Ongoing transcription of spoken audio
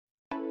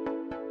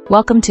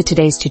Welcome to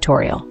today's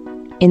tutorial.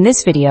 In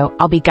this video,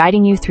 I'll be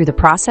guiding you through the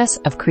process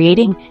of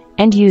creating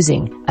and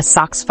using a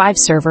SOCKS5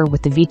 server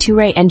with the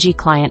V2Ray NG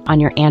client on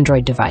your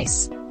Android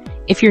device.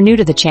 If you're new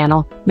to the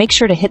channel, make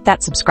sure to hit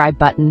that subscribe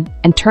button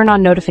and turn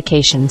on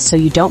notifications so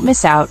you don't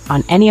miss out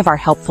on any of our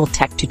helpful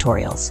tech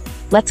tutorials.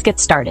 Let's get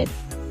started.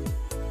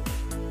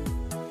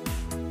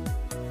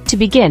 To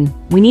begin,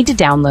 we need to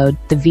download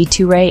the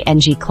V2Ray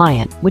NG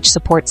client, which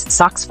supports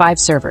SOCKS5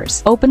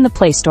 servers. Open the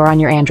Play Store on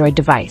your Android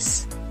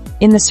device.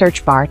 In the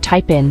search bar,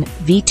 type in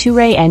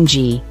V2Ray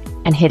NG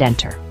and hit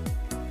enter.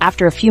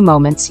 After a few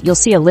moments, you'll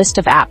see a list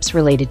of apps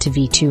related to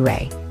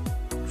V2Ray.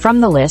 From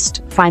the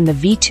list, find the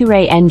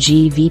V2Ray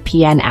NG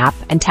VPN app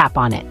and tap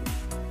on it.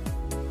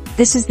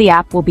 This is the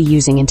app we'll be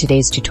using in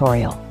today's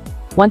tutorial.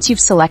 Once you've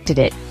selected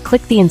it,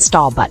 click the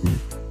Install button.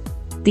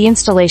 The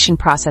installation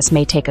process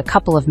may take a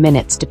couple of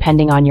minutes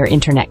depending on your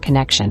internet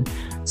connection,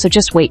 so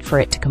just wait for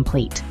it to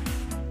complete.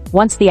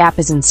 Once the app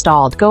is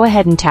installed, go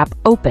ahead and tap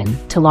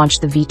Open to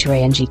launch the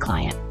V2Ray NG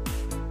client.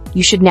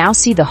 You should now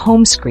see the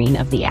home screen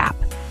of the app.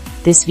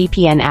 This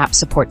VPN app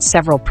supports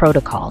several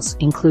protocols,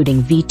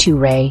 including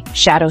V2Ray,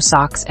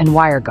 ShadowSOCKS, and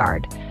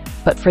WireGuard,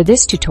 but for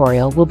this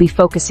tutorial, we'll be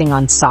focusing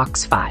on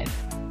SOCKS5.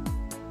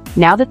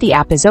 Now that the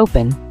app is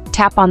open,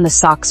 tap on the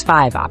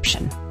SOCKS5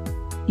 option.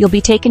 You'll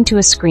be taken to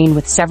a screen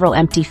with several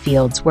empty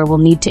fields where we'll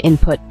need to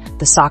input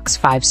the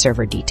SOCKS5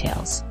 server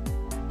details.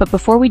 But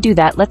before we do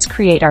that, let's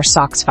create our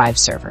SOCKS5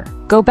 server.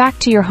 Go back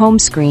to your home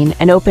screen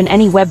and open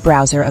any web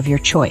browser of your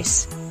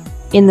choice.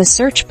 In the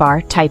search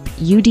bar, type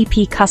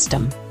UDP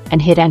Custom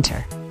and hit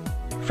enter.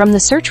 From the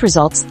search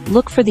results,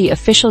 look for the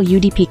official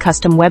UDP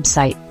Custom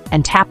website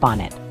and tap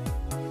on it.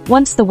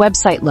 Once the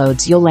website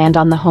loads, you'll land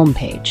on the home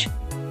page.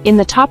 In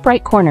the top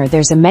right corner,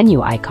 there's a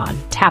menu icon.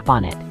 Tap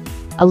on it.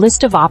 A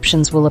list of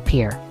options will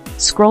appear.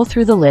 Scroll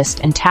through the list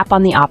and tap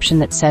on the option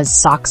that says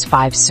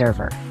SOCKS5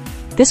 server.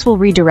 This will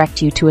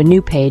redirect you to a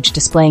new page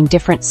displaying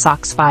different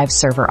SOCKS5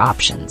 server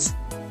options.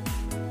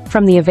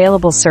 From the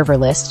available server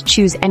list,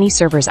 choose any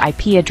server's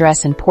IP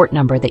address and port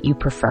number that you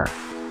prefer.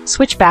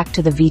 Switch back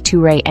to the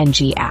V2Ray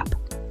NG app.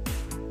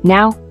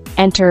 Now,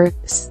 enter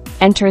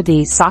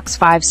the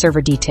SOCKS5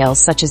 server details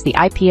such as the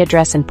IP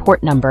address and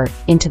port number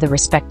into the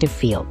respective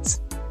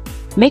fields.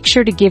 Make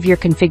sure to give your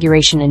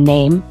configuration a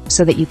name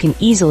so that you can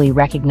easily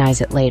recognize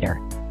it later.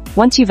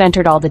 Once you've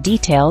entered all the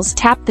details,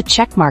 tap the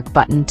checkmark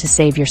button to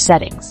save your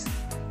settings.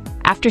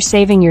 After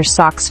saving your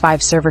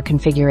SOCKS5 server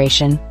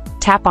configuration,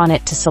 tap on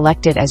it to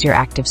select it as your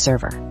active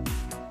server.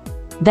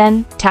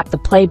 Then, tap the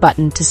play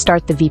button to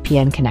start the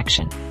VPN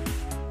connection.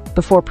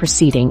 Before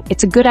proceeding,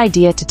 it's a good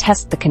idea to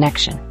test the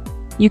connection.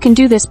 You can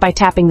do this by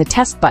tapping the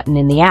test button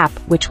in the app,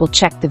 which will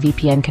check the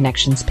VPN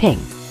connection's ping.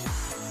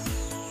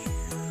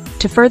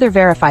 To further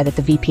verify that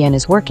the VPN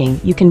is working,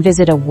 you can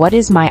visit a What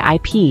is my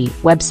IP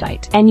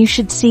website, and you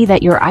should see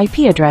that your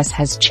IP address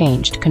has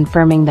changed,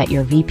 confirming that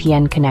your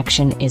VPN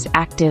connection is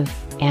active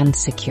and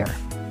secure.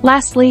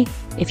 Lastly,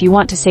 if you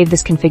want to save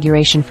this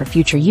configuration for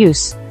future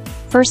use,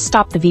 first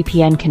stop the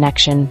VPN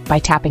connection by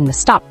tapping the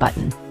Stop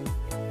button.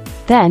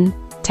 Then,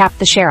 tap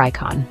the share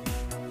icon.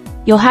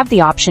 You'll have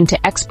the option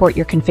to export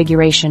your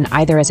configuration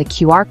either as a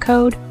QR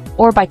code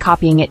or by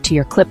copying it to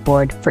your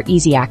clipboard for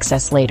easy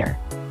access later.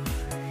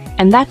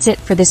 And that's it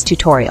for this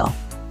tutorial.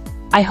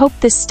 I hope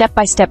this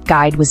step-by-step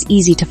guide was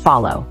easy to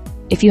follow.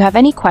 If you have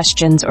any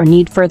questions or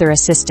need further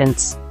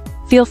assistance,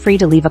 feel free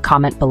to leave a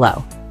comment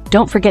below.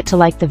 Don't forget to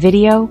like the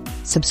video,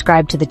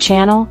 subscribe to the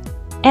channel,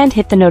 and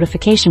hit the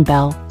notification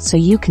bell so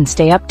you can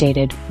stay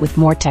updated with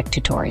more tech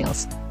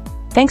tutorials.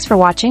 Thanks for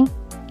watching,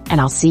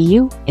 and I'll see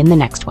you in the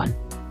next one.